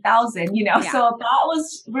 20,000, Yeah. So that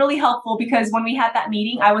was really helpful because when we had that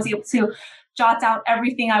meeting, I was able to jot down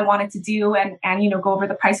everything I wanted to do and go over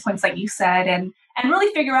the price points like you said and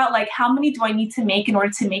really figure out how many do I need to make in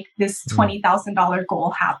order to make this $20,000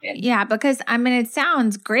 goal happen. Yeah, because it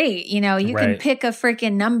sounds great. You can pick a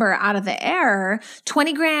freaking number out of the air.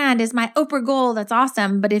 20 grand is my Oprah goal. That's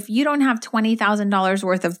awesome. But if you don't have $20,000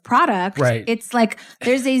 worth of product, it's like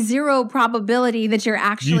there's a zero probability that you're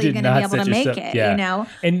actually going to be able to make it,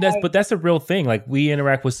 And but that's a real thing. We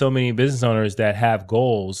interact with so many business owners that have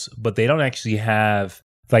goals, but they don't actually have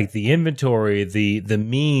the inventory, the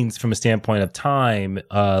means from a standpoint of time,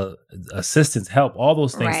 assistance, help, all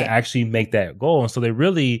those things to actually make that goal. And so they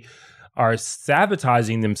really are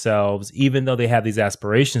sabotaging themselves, even though they have these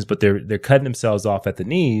aspirations, but they're cutting themselves off at the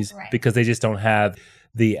knees because they just don't have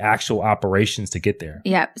the actual operations to get there.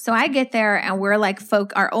 Yeah. So I get there and we're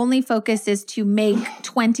our only focus is to make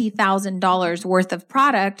 $20,000 worth of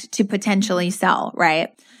product to potentially sell, right?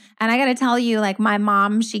 And I got to tell you, my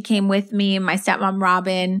mom, she came with me, my stepmom,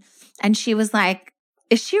 Robin, and she was like,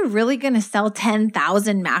 is she really going to sell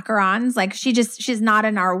 10,000 macarons? She's not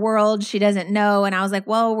in our world. She doesn't know. And I was like,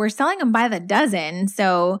 well, we're selling them by the dozen.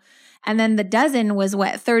 So, and then the dozen was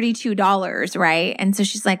 $32, right? And so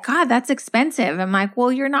she's like, God, that's expensive. I'm like,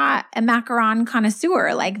 well, you're not a macaron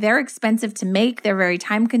connoisseur. They're expensive to make. They're very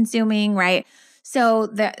time consuming, right? So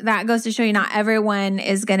that goes to show you not everyone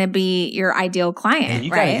is going to be your ideal client, and you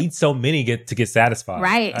got to eat so many to get satisfied.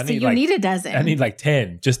 Right. So you need a dozen. I need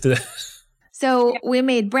 10 just to... So we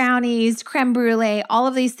made brownies, creme brulee, all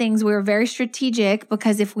of these things. We were very strategic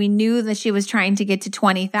because if we knew that she was trying to get to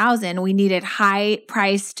 20,000, we needed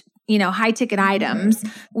high-priced high ticket items.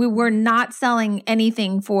 We were not selling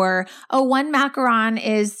anything for, one macaron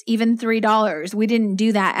is even $3. We didn't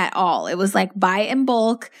do that at all. It was buy in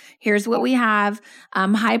bulk. Here's what we have,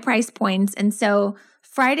 high price points. And so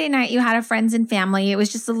Friday night, you had a friends and family. It was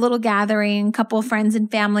just a little gathering. A couple of friends and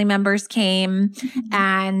family members came.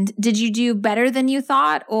 And did you do better than you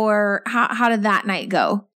thought? Or how did that night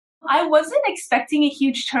go? I wasn't expecting a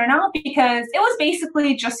huge turnout because it was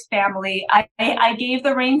basically just family. I gave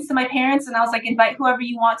the reins to my parents and I was like, invite whoever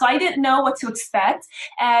you want. So I didn't know what to expect.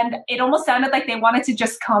 And it almost sounded like they wanted to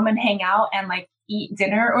just come and hang out and eat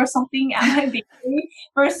dinner or something at my bakery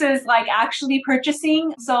versus actually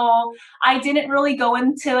purchasing. So I didn't really go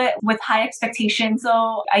into it with high expectations.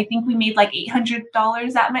 So I think we made $800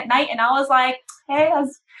 that night. And I was like, hey,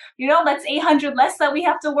 that's 800 less that we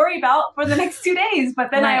have to worry about for the next 2 days.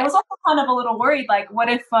 But then I was also kind of a little worried, what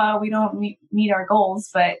if we don't meet our goals?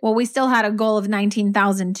 But we still had a goal of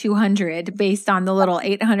 19,200 based on the little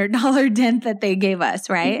 $800 dent that they gave us,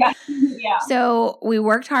 right? Yeah. So we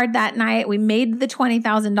worked hard that night. We made the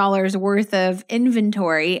 $20,000 worth of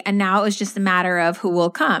inventory, and now it was just a matter of who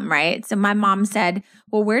will come, right? So my mom said,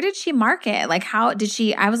 well, where did she market? How did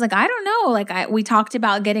she? I was like, I don't know. We talked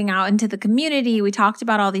about getting out into the community. We talked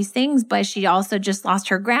about all these things, but she also just lost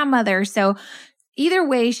her grandmother. So either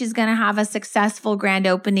way, she's going to have a successful grand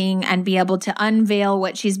opening and be able to unveil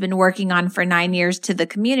what she's been working on for 9 years to the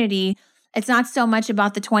community. It's not so much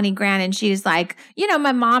about the 20 grand. And she's like,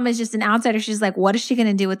 my mom is just an outsider. She's like, what is she going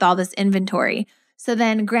to do with all this inventory? So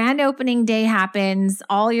then grand opening day happens,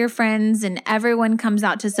 all your friends and everyone comes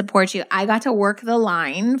out to support you. I got to work the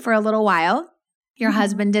line for a little while. Your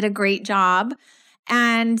husband did a great job.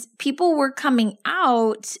 And people were coming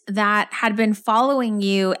out that had been following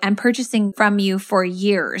you and purchasing from you for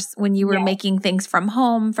years when you were making things from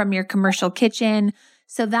home, from your commercial kitchen.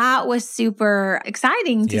 So that was super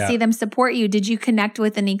exciting to see them support you. Did you connect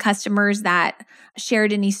with any customers that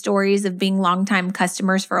shared any stories of being longtime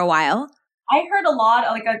customers for a while? I heard a lot,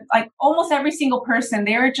 like almost every single person,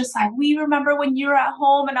 they were just like, we remember when you were at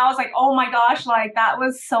home. And I was like, oh my gosh, like that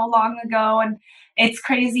was so long ago. And it's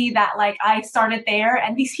crazy that like I started there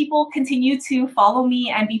and these people continue to follow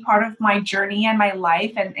me and be part of my journey and my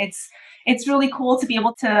life. And it's really cool to be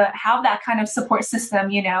able to have that kind of support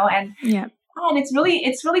system, and yeah. And it's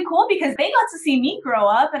really cool because they got to see me grow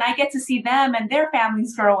up and I get to see them and their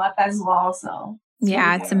families grow up as well. So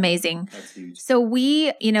yeah, it's amazing. So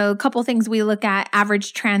we, a couple things we look at: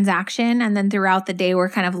 average transaction, and then throughout the day, we're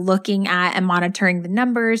kind of looking at and monitoring the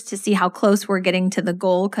numbers to see how close we're getting to the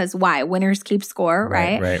goal. Because why? Winners keep score,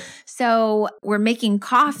 right? Right. So we're making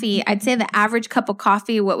coffee. I'd say the average cup of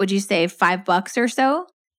coffee, what would you say, $5 or so?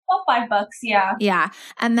 About $5, yeah. Yeah.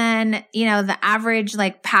 And then, the average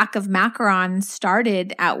like pack of macarons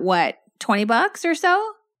started at what, $20 or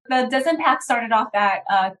so? The dozen pack started off at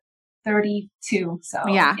 32. So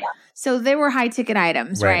yeah. So they were high ticket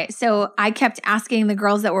items, right? So I kept asking the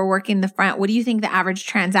girls that were working the front, what do you think the average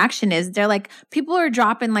transaction is? They're like, people are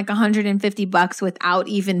dropping like $150 without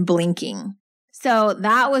even blinking. So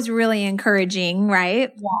that was really encouraging,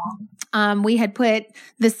 right? Yeah. We had put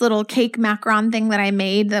this little cake macaron thing that I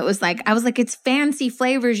made that was like, I was like, it's fancy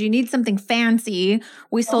flavors. You need something fancy.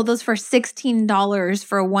 We sold those for $16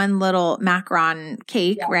 for one little macaron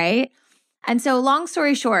cake, right? And so long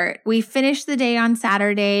story short, we finished the day on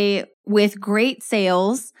Saturday with great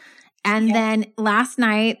sales. And then last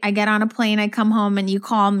night I get on a plane, I come home and you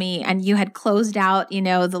call me and you had closed out,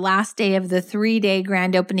 the last day of the 3-day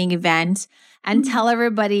grand opening event. And tell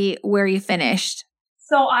everybody where you finished.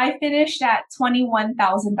 So I finished at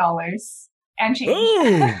 $21,000 and change.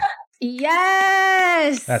 Ooh.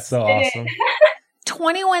 Yes. That's so awesome.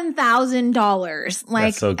 $21,000. Like,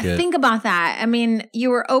 that's so good. Think about that. I mean,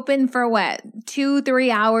 you were open for what,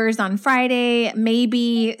 2-3 hours on Friday,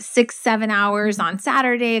 maybe 6-7 hours on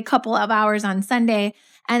Saturday, a couple of hours on Sunday.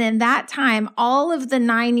 And in that time, all of the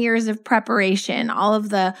 9 years of preparation, all of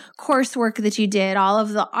the coursework that you did, all of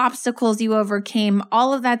the obstacles you overcame,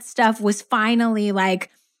 all of that stuff was finally like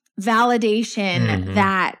validation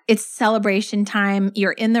that it's celebration time.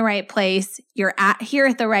 You're in the right place. You're here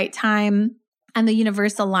at the right time. And the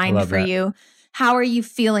universe aligned for you. How are you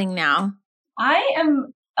feeling now? I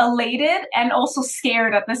am elated and also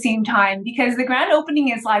scared at the same time because the grand opening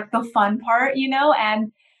is like the fun part,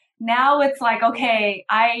 and now it's like, okay,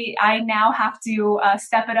 I now have to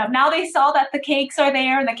step it up. Now they saw that the cakes are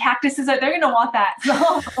there and the cactuses are, they're going to want that.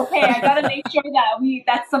 So, okay, I got to make sure that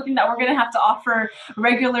that's something that we're going to have to offer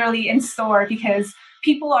regularly in store because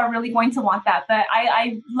people are really going to want that. But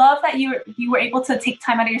I love that you were able to take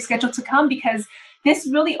time out of your schedule to come because this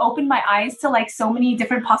really opened my eyes to like so many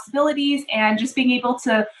different possibilities and just being able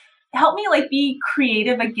to help me like be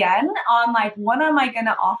creative again on like what am I going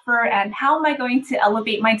to offer and how am I going to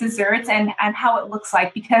elevate my desserts and how it looks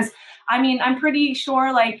like. Because I mean, I'm pretty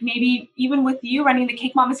sure like maybe even with you running the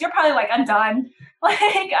Cake Mamas, you're probably like, I'm done. Like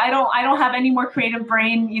I don't have any more creative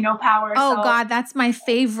brain, power. Oh God, that's my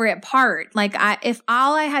favorite part. Like if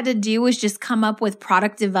all I had to do was just come up with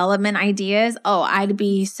product development ideas, I'd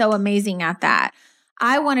be so amazing at that.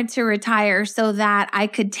 I wanted to retire so that I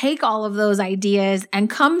could take all of those ideas and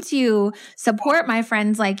come to support my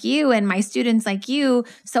friends like you and my students like you.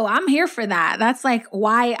 So I'm here for that. That's like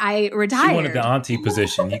why I retired. She wanted the auntie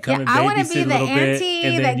position. You come and I want to babysit be a the little bit, auntie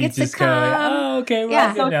and then that you gets just to come. Like, oh, okay, well,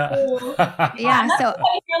 yeah. So now. Yeah. So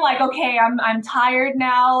I feel like, okay, I'm tired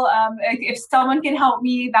now. If someone can help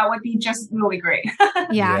me, that would be just really great.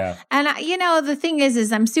 Yeah. And the thing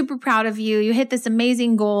is I'm super proud of you. You hit this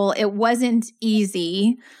amazing goal. It wasn't easy.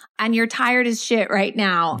 And you're tired as shit right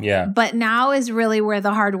now. Yeah. But now is really where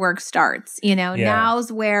the hard work starts.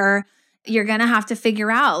 Now's where you're going to have to figure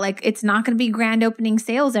out, like, it's not going to be grand opening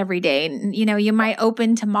sales every day. You might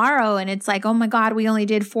open tomorrow and it's like, oh my God, we only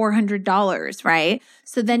did $400, right?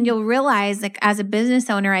 So then you'll realize, like, as a business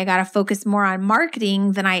owner, I got to focus more on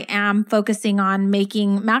marketing than I am focusing on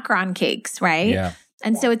making macaron cakes, right? Yeah.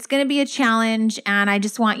 And so it's going to be a challenge. And I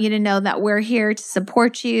just want you to know that we're here to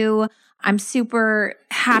support you. I'm super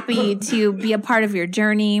happy to be a part of your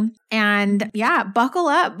journey. And buckle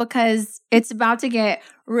up because it's about to get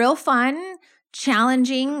real fun,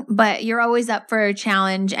 challenging, but you're always up for a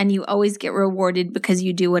challenge and you always get rewarded because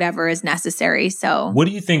you do whatever is necessary. So what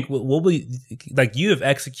do you think? What will like you have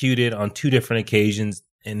executed on 2 different occasions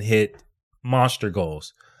and hit monster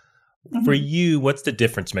goals. Mm-hmm. For you, what's the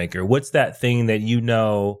difference maker? What's that thing that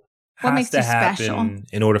what has makes to happen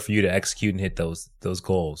in order for you to execute and hit those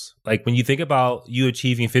goals? Like when you think about you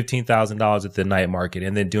achieving $15,000 at the night market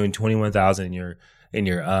and then doing $21,000 in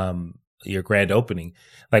your grand opening,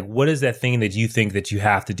 like what is that thing that you think that you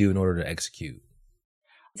have to do in order to execute?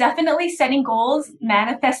 definitely setting goals,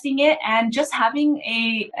 manifesting it, and just having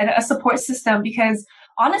a support system, because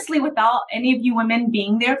honestly, without any of you women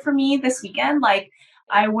being there for me this weekend, like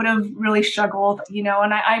I would have really struggled, and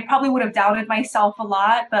I probably would have doubted myself a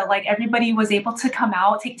lot, but like everybody was able to come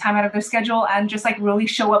out, take time out of their schedule and just like really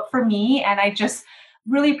show up for me. And I just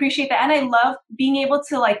really appreciate that. And I love being able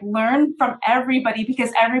to like learn from everybody,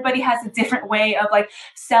 because everybody has a different way of like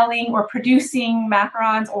selling or producing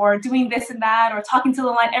macarons or doing this and that or talking to the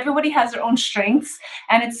line. Everybody has their own strengths.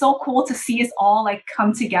 And it's so cool to see us all like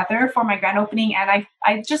come together for my grand opening. And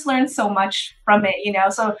I just learned so much from it,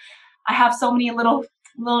 so I have so many little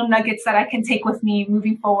nuggets that I can take with me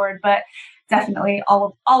moving forward, but definitely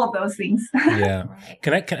all of those things. Yeah.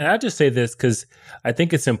 Can I just say this? Because I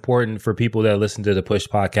think it's important for people that listen to the Push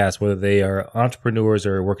podcast, whether they are entrepreneurs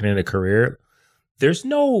or working in a career, there's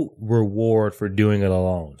no reward for doing it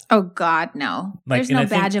alone. Oh God, no. There's no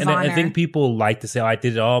badge of honor. I think people like to say, I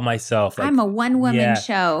did it all myself. Like, I'm a one-woman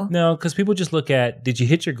show. No, because people just look at, did you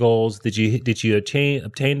hit your goals? Did you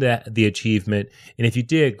obtain the achievement? And if you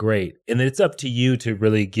did, great. And then it's up to you to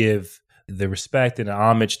really give the respect and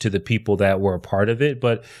homage to the people that were a part of it.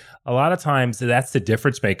 But a lot of times that's the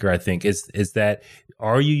difference maker, I think, is that,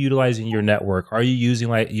 are you utilizing your network? Are you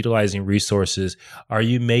utilizing resources? Are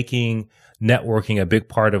you making networking a big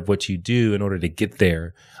part of what you do in order to get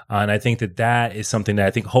there? And I think that is something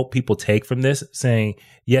that I hope people take from this, saying,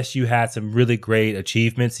 yes, you had some really great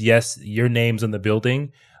achievements. Yes, your name's on the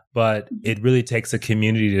building, but it really takes a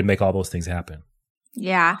community to make all those things happen.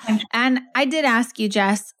 Yeah. And I did ask you,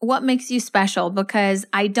 Jess, what makes you special? Because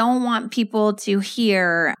I don't want people to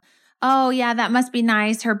hear, oh yeah, that must be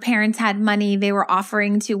nice. Her parents had money. They were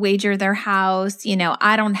offering to wager their house.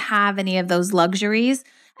 I don't have any of those luxuries.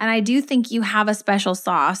 And I do think you have a special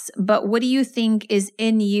sauce, but what do you think is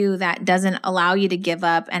in you that doesn't allow you to give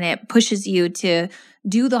up and it pushes you to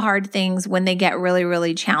do the hard things when they get really,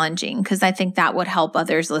 really challenging? Because I think that would help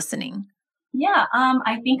others listening. Yeah,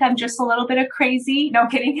 I think I'm just a little bit of crazy. No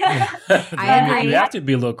kidding. I agree. You have to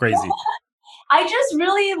be a little crazy. I just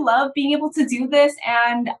really love being able to do this.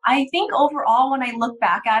 And I think overall, when I look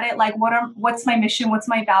back at it, like what's my mission? What's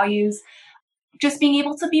my values? Just being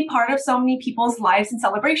able to be part of so many people's lives and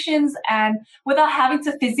celebrations, and without having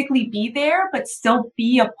to physically be there, but still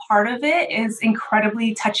be a part of it, is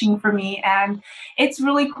incredibly touching for me. And it's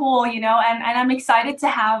really cool, and I'm excited to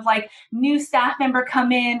have like new staff member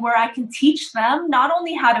come in where I can teach them not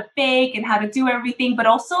only how to bake and how to do everything, but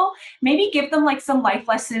also maybe give them like some life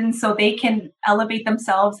lessons so they can elevate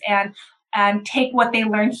themselves and take what they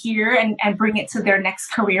learn here and bring it to their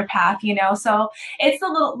next career path, So it's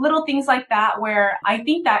the little things like that where I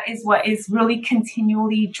think that is what is really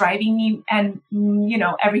continually driving me and,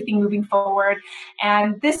 everything moving forward.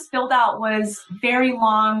 And this build out was very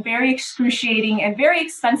long, very excruciating and very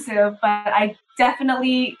expensive, but I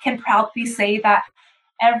definitely can proudly say that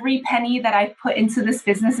every penny that I've put into this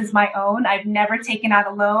business is my own. I've never taken out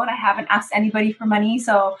a loan. I haven't asked anybody for money.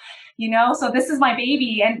 So so this is my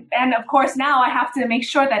baby. And of course, now I have to make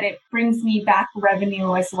sure that it brings me back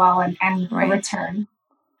revenue as well and right. A return.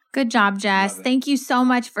 Good job, Jess. Thank you so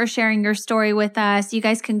much for sharing your story with us. You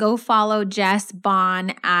guys can go follow Jess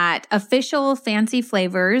Bond at Official Fancy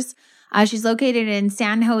Flavors. She's located in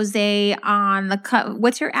San Jose on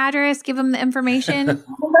what's your address? Give them the information.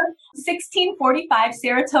 1645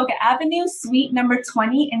 Saratoga Avenue, suite number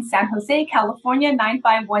 20 in San Jose, California,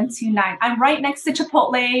 95129. I'm right next to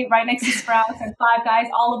Chipotle, right next to Sprouts and Five Guys,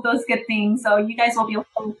 all of those good things. So you guys will be able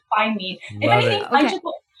to find me. If anything, find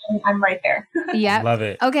Chipotle, I'm right there. Yeah. Love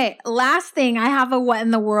it. Okay. Last thing, I have a what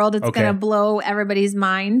in the world. It's going to blow everybody's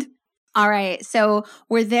mind. All right. So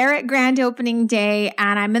we're there at grand opening day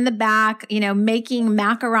and I'm in the back, making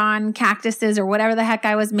macaron cactuses or whatever the heck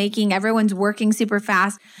I was making. Everyone's working super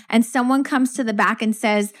fast. And someone comes to the back and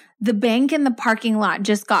says, the bank in the parking lot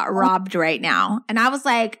just got robbed right now. And I was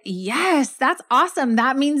like, yes, that's awesome.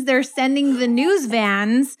 That means they're sending the news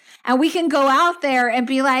vans and we can go out there and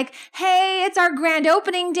be like, hey, it's our grand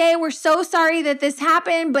opening day. We're so sorry that this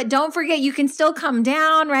happened, but don't forget, you can still come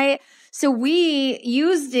down, right? So we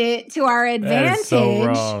used it to our advantage. That is so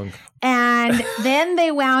wrong. And then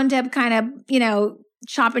they wound up kind of,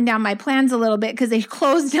 chopping down my plans a little bit because they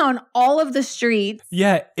closed down all of the streets.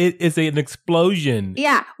 Yeah, it is an explosion.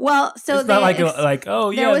 Yeah, well, so it's not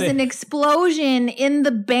there was an explosion in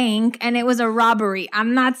the bank and it was a robbery.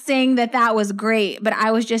 I'm not saying that was great, but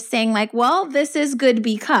I was just saying this is good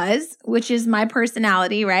because, which is my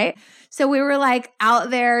personality, right? So we were out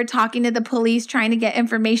there talking to the police, trying to get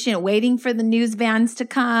information, waiting for the news vans to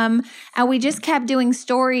come. And we just kept doing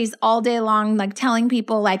stories all day long, telling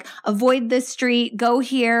people avoid this street, go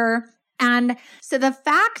here. And so the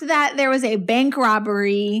fact that there was a bank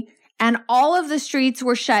robbery and all of the streets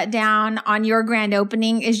were shut down on your grand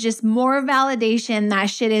opening is just more validation that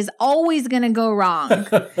shit is always going to go wrong.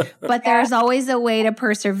 But there's always a way to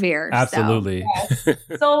persevere. Absolutely.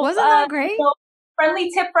 So wasn't that great? So friendly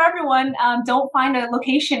tip for everyone, don't find a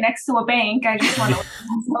location next to a bank. I just want to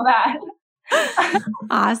know that.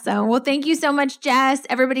 Awesome. Well, thank you so much, Jess.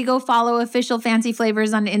 Everybody go follow Official Fancy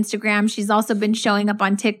Flavors on Instagram. She's also been showing up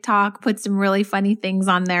on TikTok, put some really funny things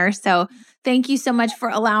on there. So thank you so much for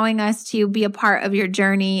allowing us to be a part of your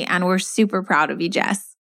journey. And we're super proud of you, Jess.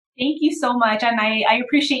 Thank you so much. And I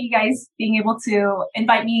appreciate you guys being able to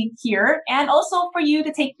invite me here and also for you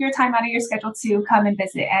to take your time out of your schedule to come and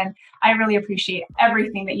visit. And I really appreciate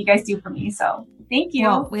everything that you guys do for me. So thank you.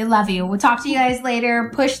 Well, we love you. We'll talk to you guys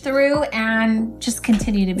later. Push through and just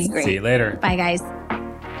continue to be great. See you later. Bye, guys.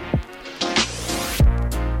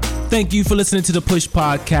 Thank you for listening to the Push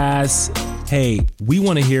Podcast. Hey, we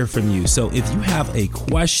want to hear from you. So if you have a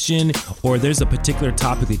question or there's a particular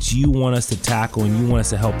topic that you want us to tackle and you want us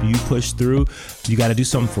to help you push through, you got to do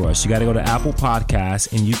something for us. You got to go to Apple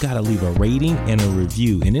Podcasts and you got to leave a rating and a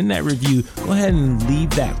review. And in that review, go ahead and leave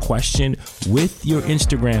that question with your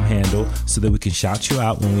Instagram handle so that we can shout you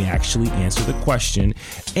out when we actually answer the question.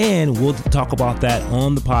 And we'll talk about that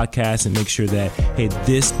on the podcast and make sure that, hey,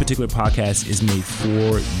 this particular podcast is made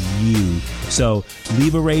for you. So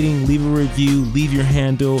leave a rating, leave a review, leave your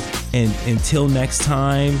handle, and until next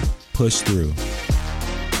time, push through.